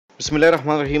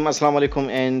बिस्मिल्लाहिर्रहमानिर्रहीम अस्सलाम वालेकुम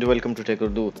and welcome to take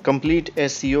Urdu complete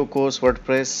SEO course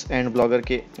WordPress and blogger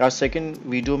के आज सेकंड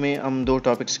वीडियो में हम दो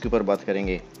टॉपिक्स के ऊपर बात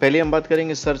करेंगे। पहले हम बात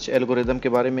करेंगे सर्च एल्गोरिदम के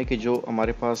बारे में कि जो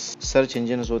हमारे पास सर्च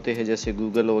इंजन होते हैं जैसे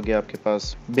गूगल हो गया, आपके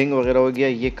पास बिंग वगैरह हो गया,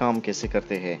 ये काम कैसे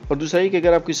करते हैं। और दूसरा ही कि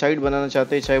अगर आप कोई साइट बनाना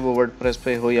चाहते हैं चाहे वो वर्डप्रेस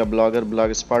पे हो या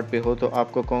ब्लॉग स्पॉट पे हो, तो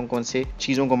आपको कौन कौन से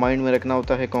चीज़ों को माइंड में रखना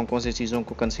होता है, कौन कौन सी चीज़ों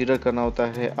को कंसीडर करना होता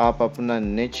है, आप अपना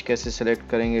निच कैसे सेलेक्ट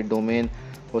करेंगे, डोमेन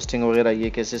होस्टिंग वगैरह ये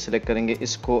कैसे सिलेक्ट करेंगे,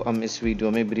 इसको हम इस वीडियो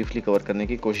में ब्रीफली कवर करने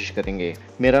की कोशिश करेंगे।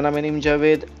 मेरा नाम है नीम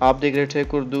जावेद, आप देख रहे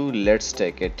take Urdu, let's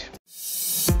take it.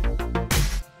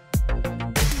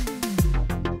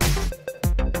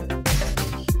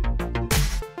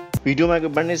 Video में आगे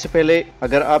बढ़ने से पहले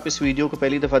अगर आप इस वीडियो को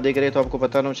पहली दफ़ा देख रहे हैं तो आपको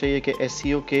पता होना चाहिए कि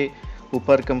एसईओ के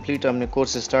ऊपर कंप्लीट हमने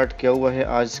कोर्स स्टार्ट किया हुआ है।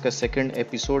 आज इसका सेकंड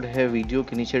एपिसोड है। वीडियो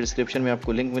के नीचे डिस्क्रिप्शन में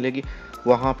आपको लिंक मिलेगी,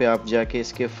 वहाँ पे आप जाके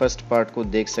इसके फर्स्ट पार्ट को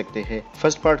देख सकते हैं।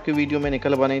 फर्स्ट पार्ट की वीडियो मैंने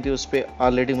कल बनाई थी, उस पर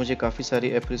ऑलरेडी मुझे काफ़ी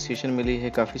सारी अप्रिसिएशन मिली है,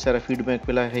 काफ़ी सारा फीडबैक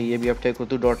मिला है। ये भी आप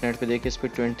TechUrdu.net पे देखिए, इस पर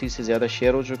 20 से ज़्यादा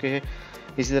शेयर हो चुके हैं।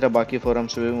 इसी तरह बाकी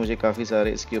फोरम्स पे भी मुझे काफ़ी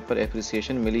सारे इसके ऊपर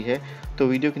अप्रिसिएशन मिली है। तो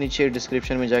वीडियो के नीचे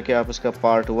डिस्क्रिप्शन में जाके आप इसका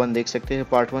पार्ट 1 देख सकते हैं।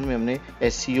 पार्ट 1 में हमने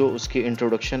एसईओ, उसके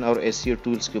इंट्रोडक्शन और एसईओ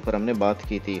टूल्स के ऊपर हमने बात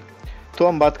की थी। तो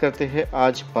हम बात करते हैं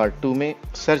आज पार्ट 2 में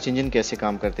सर्च इंजन कैसे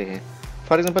काम करते हैं।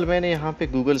 फॉर एग्जांपल मैंने यहाँ पे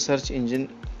गूगल सर्च इंजन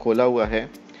खोला हुआ है।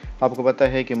 आपको पता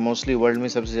है कि मोस्टली वर्ल्ड में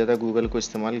सबसे ज़्यादा गूगल को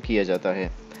इस्तेमाल किया जाता है।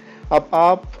 अब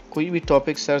आप कोई भी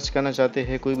टॉपिक सर्च करना चाहते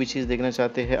हैं, कोई भी चीज़ देखना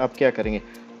चाहते हैं, आप क्या करेंगे,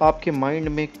 आपके माइंड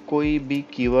में कोई भी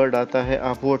कीवर्ड आता है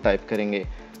आप वो टाइप करेंगे।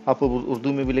 आप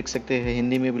उर्दू में भी लिख सकते हैं,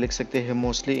 हिंदी में भी लिख सकते हैं,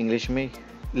 मोस्टली इंग्लिश में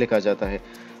लिखा जाता है।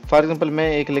 फॉर एग्जांपल मैं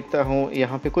एक लिखता हूँ,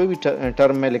 यहाँ पे कोई भी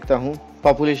टर्म मैं लिखता हूँ,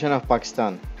 पॉपुलेशन ऑफ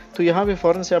पाकिस्तान, तो यहाँ पे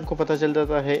फ़ौरन से आपको पता चल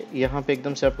जाता है, यहाँ पे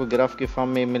एकदम से आपको ग्राफ के फॉर्म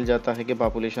में मिल जाता है कि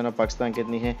पॉपुलेशन ऑफ पाकिस्तान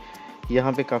कितनी है।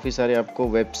 यहाँ पे काफ़ी सारे आपको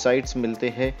वेबसाइट्स मिलते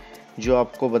हैं जो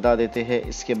आपको बता देते हैं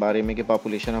इसके बारे में कि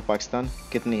पॉपुलेशन ऑफ पाकिस्तान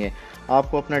कितनी है।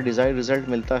 आपको अपना डिज़ायर्ड रिज़ल्ट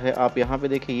मिलता है। आप यहाँ पे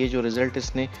देखिए, ये जो रिज़ल्ट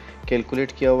इसने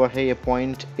कैलकुलेट किया हुआ है, ये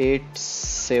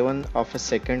 0.87 ऑफ अ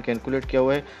सेकेंड कैलकुलेट किया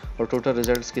हुआ है और टोटल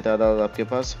रिज़ल्ट्स की तादाद आपके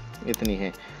पास इतनी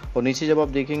है। और नीचे जब आप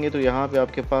देखेंगे तो यहाँ पे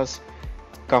आपके पास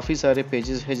काफ़ी सारे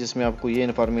पेजेस हैं जिसमें आपको ये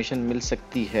इन्फॉर्मेशन मिल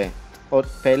सकती है। और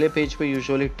पहले पेज पे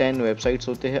यूजुअली 10 वेबसाइट्स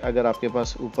होते हैं अगर आपके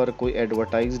पास ऊपर कोई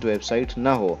एडवर्टाइज्ड वेबसाइट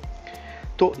ना हो।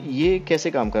 तो ये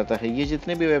कैसे काम करता है, ये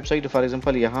जितने भी वेबसाइट, फॉर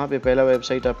एग्जांपल यहाँ पे पहला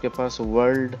वेबसाइट आपके पास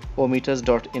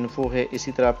worldometers.info है,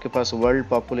 इसी तरह आपके पास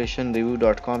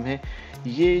worldpopulationreview.com है।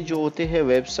 ये जो होते हैं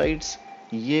वेबसाइट्स,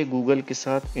 ये गूगल के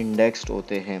साथ इंडेक्स्ड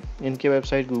होते हैं। इनके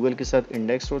वेबसाइट गूगल के साथ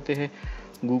इंडेक्स्ड होते हैं।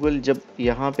 गूगल जब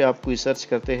यहाँ पे आप कोई सर्च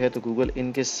करते हैं तो गूगल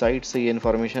इनके साइट से ये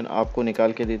इन्फॉर्मेशन आपको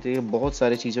निकाल के देती है, बहुत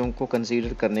सारी चीज़ों को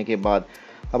कंसीडर करने के बाद।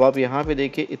 अब आप यहाँ पे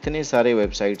देखिए, इतने सारे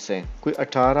वेबसाइट्स हैं, कोई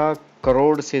 18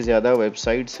 करोड़ से ज़्यादा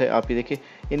वेबसाइट्स है। आप ये देखिए,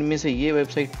 इनमें से ये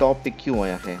वेबसाइट टॉप पे क्यों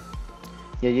आया है,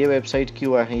 या ये वेबसाइट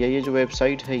क्यों आया है, या ये जो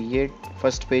वेबसाइट है ये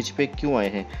फर्स्ट पेज पे क्यों आए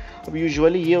हैं। अब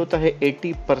यूजुअली ये होता है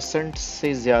 80%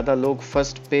 से ज़्यादा लोग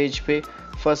फर्स्ट पेज पे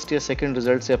फर्स्ट या सेकंड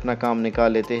रिजल्ट से अपना काम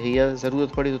निकाल लेते हैं, या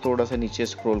ज़रूरत पड़ी तो थोड़ा सा नीचे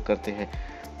स्क्रॉल करते हैं।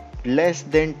 लेस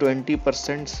देन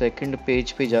 20% सेकंड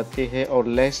पेज पे जाते हैं और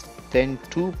लेस देन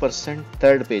 2%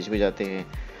 थर्ड पेज पे जाते हैं।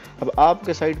 अब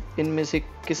आपका साइट इनमें से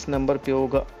किस नंबर पे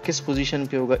होगा, किस पोजीशन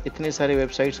पे होगा, इतने सारे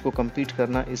वेबसाइट्स को compete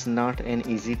करना is not an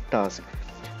easy task.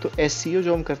 तो एसईओ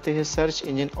जो हम करते हैं, सर्च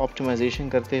इंजन ऑप्टिमाइजेशन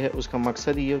करते हैं, उसका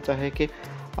मकसद ये होता है कि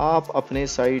आप अपने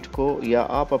साइट को या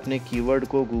आप अपने कीवर्ड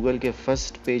को गूगल के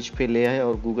फर्स्ट पेज पे ले आए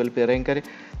और गूगल पे रैंक करें,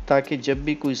 ताकि जब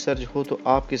भी कोई सर्च हो तो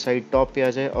आपकी साइट टॉप पे आ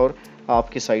जाए और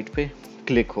आपके साइट पे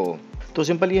क्लिक हो। तो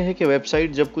सिंपल ये है कि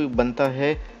वेबसाइट जब कोई बनता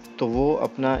है तो वो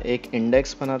अपना एक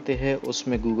इंडेक्स बनाते हैं,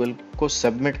 उसमें गूगल को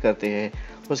सबमिट करते हैं।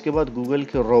 उसके बाद गूगल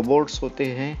के रोबोट्स होते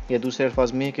हैं, या दूसरे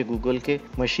अल्फाज में है कि गूगल के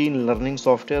मशीन लर्निंग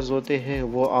सॉफ्टवेयर्स होते हैं,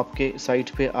 वो आपके साइट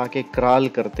पे आके क्रॉल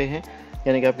करते हैं,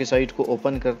 यानी कि आपकी साइट को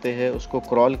ओपन करते हैं, उसको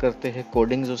क्रॉल करते हैं,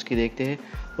 कोडिंग्स उसकी देखते हैं।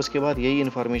 उसके बाद यही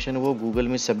इन्फॉर्मेशन वो गूगल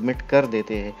में सबमिट कर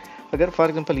देते हैं। अगर फॉर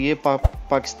एग्जांपल ये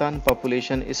पाकिस्तान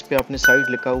पॉपुलेशन, इस पे आपने साइट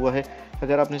लिखा हुआ है,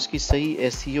 अगर आपने इसकी सही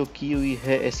एसईओ की हुई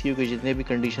है, एसईओ के जितने भी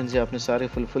कंडीशन है आपने सारे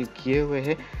फुलफिल किए हुए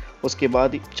हैं, उसके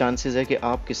बाद चांसेस है कि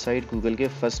आपकी साइट गूगल के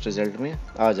फर्स्ट रिजल्ट में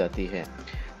आ जाती है।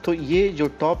 तो ये जो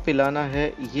टॉप पे लाना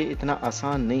है ये इतना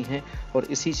आसान नहीं है, और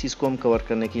इसी चीज़ को हम कवर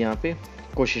करने की यहाँ पे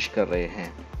कोशिश कर रहे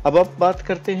हैं। अब आप बात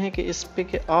करते हैं कि इस पे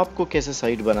कि आपको कैसे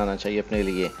साइट बनाना चाहिए अपने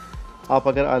लिए। आप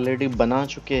अगर ऑलरेडी बना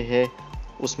चुके हैं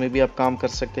उसमें भी आप काम कर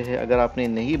सकते हैं। अगर आपने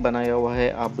नहीं बनाया हुआ है,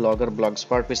 आप ब्लॉग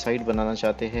स्पॉट पे साइट बनाना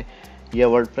चाहते हैं या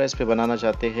वर्डप्रेस पे बनाना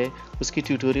चाहते हैं, उसकी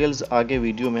ट्यूटोरियल्स आगे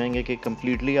वीडियो में आएंगे कि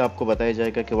कम्प्लीटली आपको बताया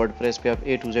जाएगा कि वर्डप्रेस पे आप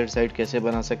A to Z साइट कैसे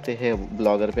बना सकते हैं,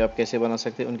 ब्लॉगर पे आप कैसे बना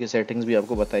सकते हैं, उनकी सेटिंग्स भी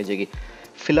आपको बताई जाएगी।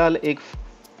 फ़िलहाल एक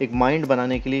एक माइंड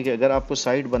बनाने के लिए कि अगर आपको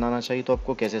साइट बनाना चाहिए तो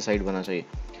आपको कैसे साइट बनाना चाहिए।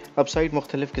 अब साइट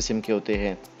मुख्तलिफ़ किस्म के होते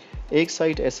हैं। एक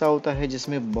साइट ऐसा होता है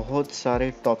जिसमें बहुत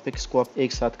सारे टॉपिक्स को आप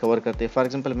एक साथ कवर करते हैं। फॉर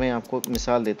एग्जांपल मैं आपको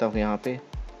मिसाल देता हूँ यहाँ पे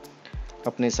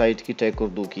अपने साइट की, टेक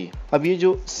उर्दू की। अब ये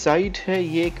जो साइट है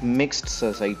ये एक मिक्स्ड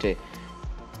साइट है,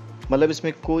 मतलब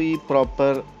इसमें कोई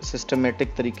प्रॉपर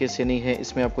सिस्टमेटिक तरीके से नहीं है।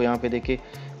 इसमें आपको यहाँ पे देखिए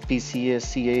PCS,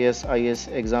 CAS, IS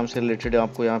एग्ज़ाम से रिलेटेड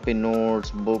आपको यहाँ पे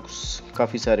नोट्स, बुक्स,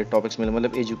 काफ़ी सारे टॉपिक्स मिले,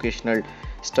 मतलब एजुकेशनल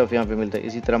स्टफ़ यहाँ पे मिलता है।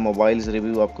 इसी तरह मोबाइल्स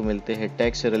रिव्यू आपको मिलते हैं,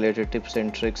 टैक्स से रिलेटेड टिप्स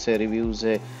एंड ट्रिक्स है, रिव्यूज़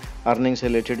है, अर्निंग से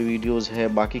रिलेटेड वीडियोज़ है,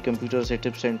 बाकी कंप्यूटर से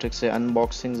टिप्स एंड ट्रिक्स है,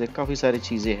 अनबॉक्सिंग्स है, काफ़ी सारी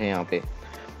चीज़ें हैं यहाँ पे।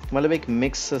 मतलब एक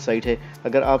मिक्स साइट है।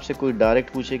 अगर आपसे कोई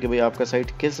डायरेक्ट पूछे कि भाई आपका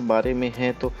साइट किस बारे में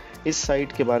है, तो इस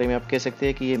साइट के बारे में आप कह सकते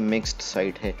हैं कि ये मिक्स्ड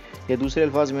साइट है, या दूसरे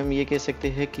अल्फाज में हम ये कह सकते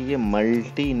हैं कि ये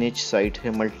मल्टी निच साइट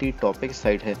है, मल्टी टॉपिक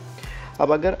साइट है।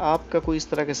 अब अगर आपका कोई इस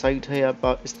तरह का साइट है,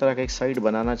 आप इस तरह का एक साइट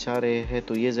बनाना चाह रहे हैं,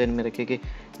 तो ये जहन में रखें कि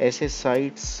ऐसे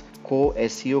साइट्स को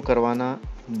SEO करवाना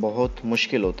बहुत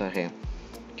मुश्किल होता है,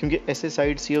 क्योंकि ऐसे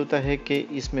साइट्स ये होता है कि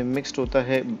इसमें मिक्स्ड होता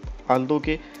है। आल्दो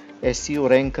के SEO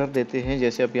रैंक कर देते हैं,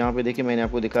 जैसे आप यहाँ पे देखिए मैंने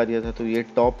आपको दिखा दिया था, तो ये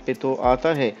टॉप पे तो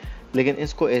आता है, लेकिन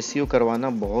इसको SEO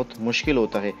करवाना बहुत मुश्किल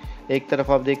होता है। एक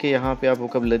तरफ आप देखिए यहाँ पे आप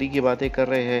वोकैबुलरी की बातें कर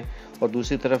रहे हैं और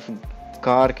दूसरी तरफ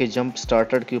कार के जंप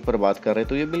स्टार्टर के ऊपर बात कर रहे हैं,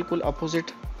 तो ये बिल्कुल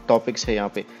अपोजिट टॉपिक्स है। यहाँ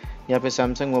पे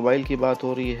सैमसंग मोबाइल की बात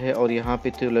हो रही है और यहाँ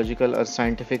पे थियोलॉजिकल और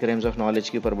साइंटिफिक रेंज ऑफ नॉलेज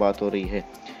के ऊपर बात हो रही है।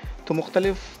 तो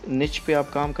मुख्तलिफ निच पे आप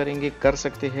काम करेंगे, कर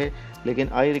सकते हैं, लेकिन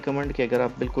आई रिकमेंड कि अगर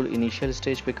आप बिल्कुल इनिशियल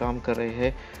स्टेज पे काम कर रहे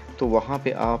हैं तो वहाँ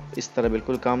पे आप इस तरह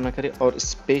बिल्कुल काम ना करें। और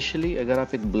स्पेशली अगर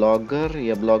आप एक ब्लॉगर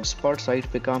या ब्लॉग स्पॉट साइट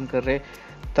पे काम कर रहे हैं,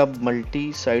 तब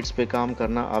मल्टी साइट्स पे काम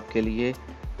करना आपके लिए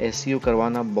SEO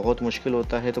करवाना बहुत मुश्किल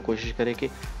होता है। तो कोशिश करें कि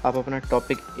आप अपना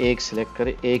टॉपिक एक सिलेक्ट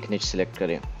करें, एक निच सिलेक्ट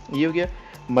करें। ये हो गया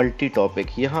मल्टी टॉपिक।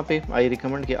 यहाँ पे आई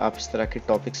रिकमेंड कि आप इस तरह के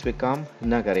टॉपिक्स पे काम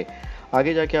ना करें।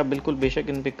 आगे जाके आप बिल्कुल बेशक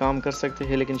इन पे काम कर सकते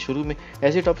हैं, लेकिन शुरू में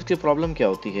ऐसे टॉपिक्स की प्रॉब्लम क्या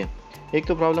होती है? एक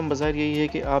तो प्रॉब्लम बाज़ार यही है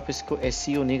कि आप इसको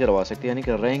SEO नहीं करवा सकते, यानी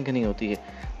कि रैंक नहीं होती है।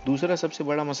 दूसरा सबसे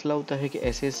बड़ा मसला होता है कि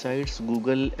ऐसे साइट्स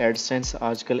गूगल एडसेंस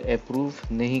आजकल अप्रूव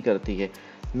नहीं करती है।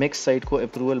 मिक्स साइट को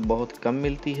अप्रूवल बहुत कम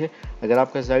मिलती है। अगर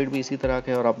आपका साइट भी इसी तरह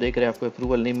का है और आप देख रहे हैं आपको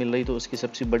अप्रूवल नहीं मिल रही, तो उसकी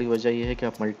सबसे बड़ी वजह यह है कि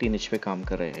आप मल्टी निच पे काम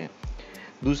कर रहे हैं।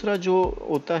 दूसरा जो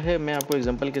होता है, मैं आपको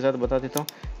एग्जांपल के साथ बता देता हूँ,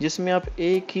 जिसमें आप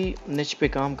एक ही निच पे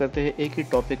काम करते हैं, एक ही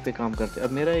टॉपिक पे काम करते हैं।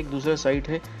 अब मेरा एक दूसरा साइट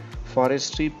है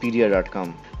forestrypedia.com।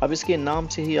 अब इसके नाम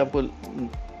से ही आपको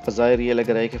बज़ाहिर ये लग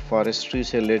रहा है कि फॉरेस्ट्री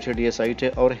से रिलेटेड ये साइट है,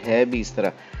 और है भी इस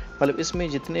तरह। मतलब इसमें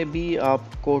जितने भी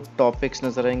आपको टॉपिक्स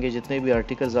नज़र आएंगे, जितने भी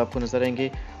आर्टिकल्स आपको नज़र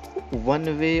आएंगे, वन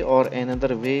वे और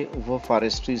अनदर वे वो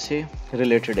फॉरेस्ट्री से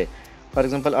रिलेटेड है। फॉर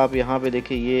एग्ज़ाम्पल आप यहाँ पे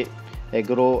देखिए, ये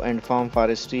एग्रो एंड फार्म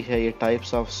फॉरेस्ट्री है, ये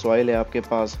टाइप्स ऑफ सॉइल है आपके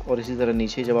पास, और इसी तरह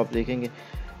नीचे जब आप देखेंगे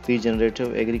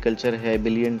रीजनरेटिव एग्रीकल्चर है,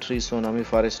 billion tree tsunami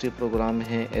forestry programme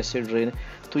है, एसिड रेन।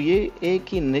 तो ये एक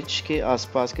ही निच के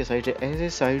आसपास के साइट है। ऐसे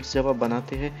साइट्स जब आप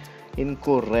बनाते हैं,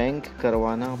 इनको रैंक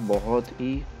करवाना बहुत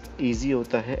ही ईजी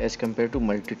होता है as compare to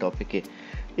multi topic के।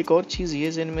 एक और चीज़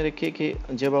ये ज़हन में रखिए कि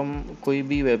जब हम कोई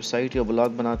भी वेबसाइट या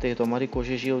ब्लॉग बनाते हैं, तो हमारी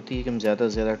कोशिश ये होती है कि हम ज़्यादा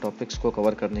से ज़्यादा टॉपिक्स को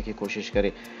कवर करने की कोशिश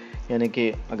करें। यानी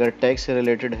कि अगर टैग से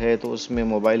रिलेटेड है तो उसमें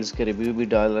मोबाइल्स के रिव्यू भी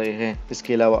डाल रहे हैं,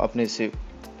 इसके अलावा अपने से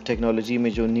टेक्नोलॉजी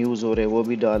में जो न्यूज़ हो रहे हैं वो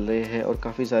भी डाल रहे हैं, और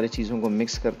काफ़ी सारी चीज़ों को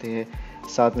मिक्स करते हैं।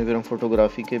 साथ में फिर हम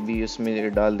फोटोग्राफी के भी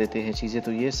उसमें डाल देते हैं चीज़ें।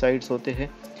 तो ये साइट्स होते हैं,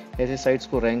 ऐसे साइट्स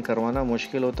को रैंक करवाना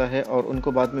मुश्किल होता है और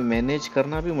उनको बाद में मैनेज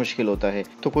करना भी मुश्किल होता है।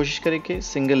 तो कोशिश करें कि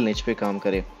सिंगल निच पे काम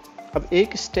करें। अब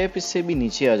एक स्टेप इससे भी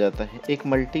नीचे आ जाता है। एक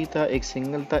मल्टी था, एक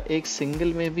सिंगल था। एक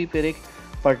सिंगल में भी फिर एक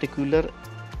पर्टिकुलर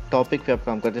टॉपिक पे आप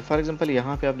काम करते हैं। फॉर एग्जांपल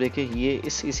यहाँ पे आप देखिए, ये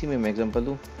इसी में मैं एग्जांपल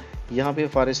दूँ, यहाँ पे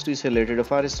फॉरेस्ट्री से रिलेटेड है।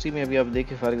 फॉरेस्ट्री में अभी आप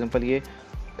देखिए फॉर एग्जांपल ये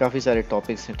काफ़ी सारे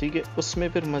टॉपिक्स हैं, ठीक है। उसमें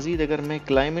फिर मज़ीद अगर मैं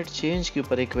क्लाइमेट चेंज के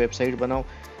ऊपर एक वेबसाइट बनाऊँ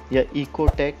या इको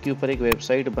टेक के ऊपर एक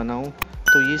वेबसाइट बनाऊँ,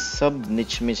 तो ये सब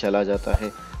निच में चला जाता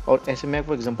है। और ऐसे मैं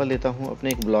आपको एग्जांपल देता हूँ अपने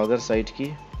एक ब्लॉगर साइट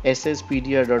की,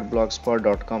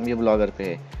 sspedia.blogspot.com, ये ब्लॉगर पे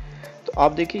है। तो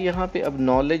आप देखिए यहाँ पे अब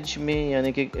नॉलेज में,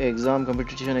 यानी कि एग्ज़ाम,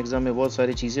 कंपटीशन एग्ज़ाम में बहुत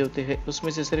सारी चीज़ें होते हैं,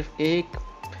 उसमें से सिर्फ एक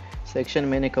सेक्शन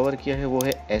मैंने कवर किया है, वो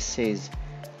है एसेज।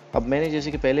 अब मैंने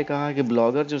जैसे कि पहले कहा कि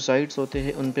ब्लॉगर जो साइट्स होते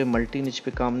हैं उन पे मल्टी निच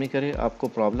पे काम नहीं करें, आपको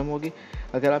प्रॉब्लम होगी।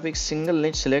 अगर आप एक सिंगल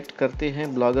निच सेलेक्ट करते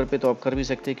हैं ब्लॉगर पे, तो आप कर भी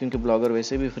सकते हैं, क्योंकि ब्लॉगर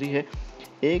वैसे भी फ्री है।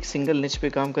 एक सिंगल निच पे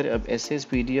काम करें। अब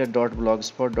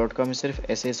sspedia.blogspot.com सिर्फ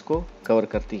एसेज को कवर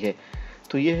करती है।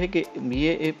 तो ये है कि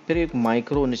ये फिर एक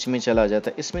माइक्रो निच में चला जाता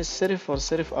है, इसमें सिर्फ और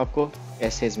सिर्फ आपको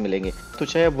एसेज मिलेंगे। तो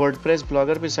चाहे आप वर्डप्रेस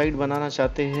ब्लॉगर पे साइट बनाना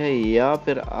चाहते हैं या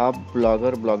फिर आप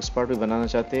ब्लॉगर ब्लॉगस्पॉट पे बनाना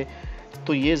चाहते हैं,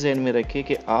 तो ये जहन में रखिए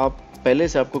कि आप पहले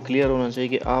से आपको क्लियर होना चाहिए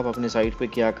कि आप अपने साइट पे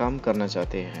क्या काम करना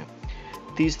चाहते हैं।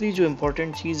 तीसरी जो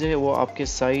इम्पोर्टेंट चीज़ है वो आपके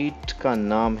साइट का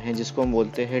नाम है, जिसको हम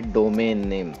बोलते हैं डोमेन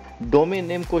नेम। डोमेन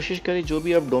नेम कोशिश करें जो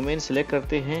भी आप डोमेन सेलेक्ट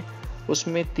करते हैं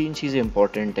उसमें 3 चीज़ें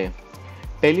इंपॉर्टेंट हैं।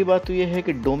 पहली बात तो ये है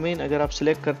कि डोमेन अगर आप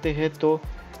सिलेक्ट करते हैं तो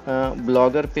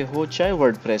ब्लॉगर पे हो चाहे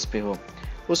वर्डप्रेस पे हो,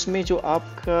 उसमें जो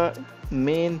आपका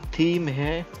मेन थीम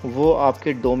है वो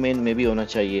आपके डोमेन में भी होना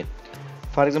चाहिए।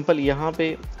 फॉर एग्जांपल यहाँ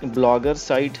पे ब्लॉगर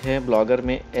साइट है, ब्लॉगर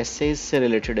में एसेज से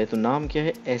रिलेटेड है, तो नाम क्या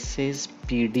है,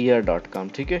 essaypedia.com।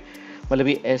 ठीक है, मतलब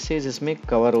ये एसेज इसमें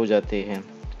कवर हो जाते हैं।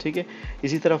 ठीक है,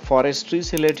 इसी तरह फॉरेस्ट्री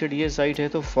से रिलेटेड ये साइट है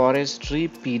तो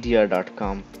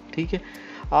forestrypedia.com। ठीक है,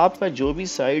 आपका जो भी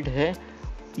साइट है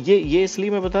ये इसलिए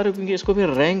मैं बता रहा हूँ क्योंकि इसको भी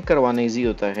रैंक करवाना ईजी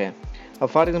होता है। अब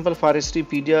फॉर एग्जांपल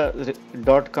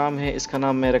forestrypedia.com है, इसका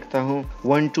नाम मैं रखता हूँ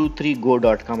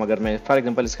 123go.com। अगर मैं फॉर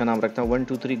एग्जांपल इसका नाम रखता हूँ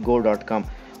 123go.com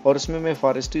और उसमें मैं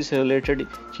फॉरेस्ट्री से रिलेटेड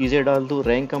चीज़ें डाल दूँ,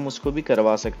 रैंक हम उसको भी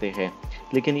करवा सकते हैं।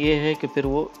 लेकिन ये है कि फिर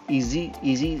वो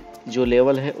इजी जो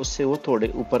लेवल है उससे वो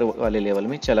थोड़े ऊपर वाले लेवल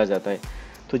में चला जाता है।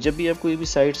 तो जब भी आप कोई भी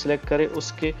साइट सेलेक्ट करें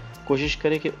उसके कोशिश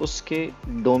करें कि उसके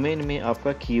डोमेन में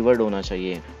आपका कीवर्ड होना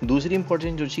चाहिए। दूसरी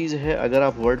इंपॉर्टेंट जो चीज़ है, अगर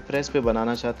आप वर्डप्रेस पे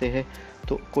बनाना चाहते हैं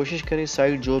तो कोशिश करें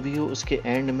साइट जो भी हो उसके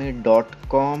एंड में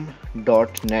 .com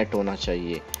 .net होना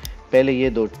चाहिए। पहले ये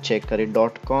दो चेक करें,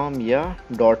 .com या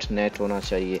 .net होना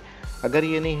चाहिए। अगर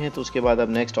ये नहीं है तो उसके बाद आप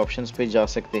नेक्स्ट ऑप्शंस पे जा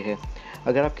सकते हैं।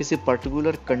 अगर आप किसी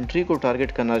पर्टिकुलर कंट्री को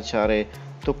टारगेट करना चाह रहे हैं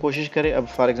तो कोशिश करें, अब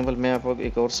फॉर एग्जांपल मैं आपको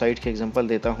एक और साइट के एग्जांपल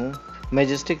देता हूँ,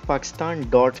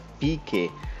 majesticpakistan.pk।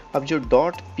 अब जो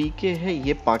 .pk है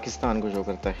ये पाकिस्तान को शो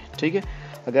करता है। ठीक है,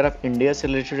 अगर आप इंडिया से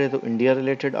रिलेटेड है तो इंडिया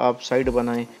रिलेटेड आप साइट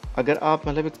बनाएं। अगर आप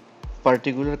मतलब एक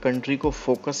पर्टिकुलर कंट्री को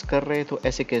फोकस कर रहे हैं तो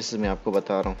ऐसे केसेस में आपको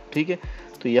बता रहा हूँ। ठीक है,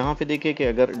 तो यहाँ पे देखिए कि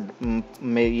अगर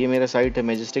ये मेरा साइट है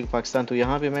मैजेस्टिक पाकिस्तान, तो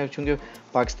यहाँ पे मैं चूँकि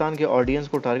पाकिस्तान के ऑडियंस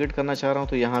को टारगेट करना चाह रहा हूँ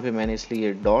तो यहाँ पे मैंने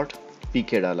इसलिए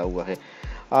 .pk डाला हुआ है।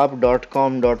 आप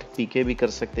 .com .pk भी कर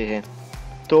सकते हैं।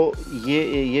 तो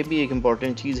ये भी एक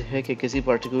इम्पॉर्टेंट चीज़ है कि किसी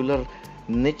पर्टिकुलर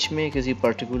निच में किसी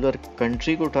पर्टिकुलर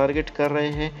कंट्री को टारगेट कर रहे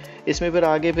हैं। इसमें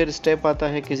फिर स्टेप आता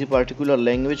है किसी पर्टिकुलर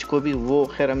लैंग्वेज को भी, वो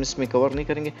खैर हम इसमें कवर नहीं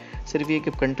करेंगे। सिर्फ ये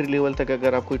कि कंट्री लेवल तक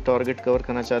अगर आप कोई टारगेट कवर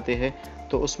करना चाहते हैं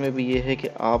तो उसमें भी ये है कि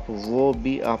आप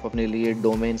अपने लिए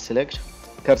डोमेन सेलेक्ट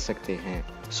कर सकते हैं।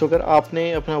 सो अगर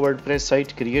आपने अपना वर्डप्रेस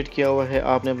साइट क्रिएट किया हुआ है,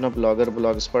 आपने अपना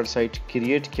ब्लॉगस्पॉट साइट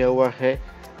क्रिएट किया हुआ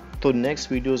है, तो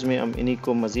नेक्स्ट वीडियोज़ में हम इन्हीं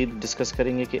को मज़ीद डिस्कस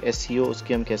करेंगे कि SEO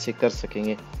उसकी हम कैसे कर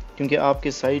सकेंगे, क्योंकि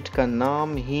आपके साइट का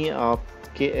नाम ही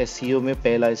आपके SEO में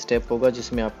पहला स्टेप होगा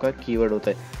जिसमें आपका कीवर्ड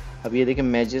होता है। अब ये देखिए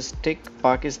मैजेस्टिक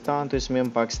पाकिस्तान, तो इसमें हम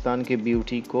पाकिस्तान के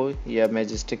ब्यूटी को या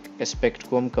मैजेस्टिक एस्पेक्ट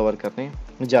को हम कवर करने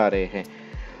जा रहे हैं।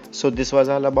 So this was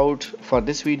all about for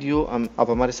this video. आप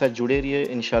हमारे साथ जुड़े रहिए,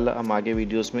 इंशाल्लाह हम आगे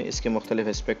वीडियोस में इसके मुख्तलिफ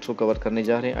एस्पेक्ट्स को कवर करने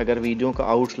जा रहे हैं। अगर वीडियो का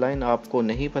आउटलाइन आपको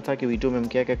नहीं पता कि वीडियो में हम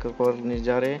क्या क्या कवर करने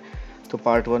जा रहे हैं तो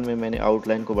पार्ट 1 में मैंने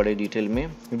आउटलाइन को बड़े डिटेल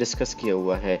में डिस्कस किया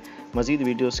हुआ है। मज़ीद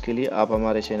वीडियोस के लिए आप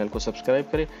हमारे चैनल को सब्सक्राइब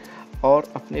करें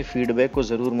और अपने फीडबैक को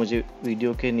ज़रूर मुझे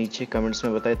वीडियो के नीचे कमेंट्स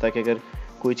में बताएं, ताकि अगर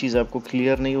कोई चीज़ आपको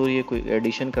क्लियर नहीं हो रही है, कोई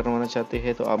एडिशन करवाना चाहते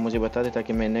हैं तो आप मुझे बता दें,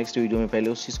 ताकि मैं नेक्स्ट वीडियो में पहले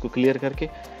उस चीज़ को क्लियर करके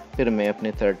फिर मैं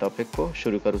अपने थर्ड टॉपिक को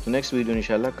शुरू करूँ। तो नेक्स्ट वीडियो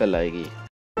इंशाल्लाह कल आएगी।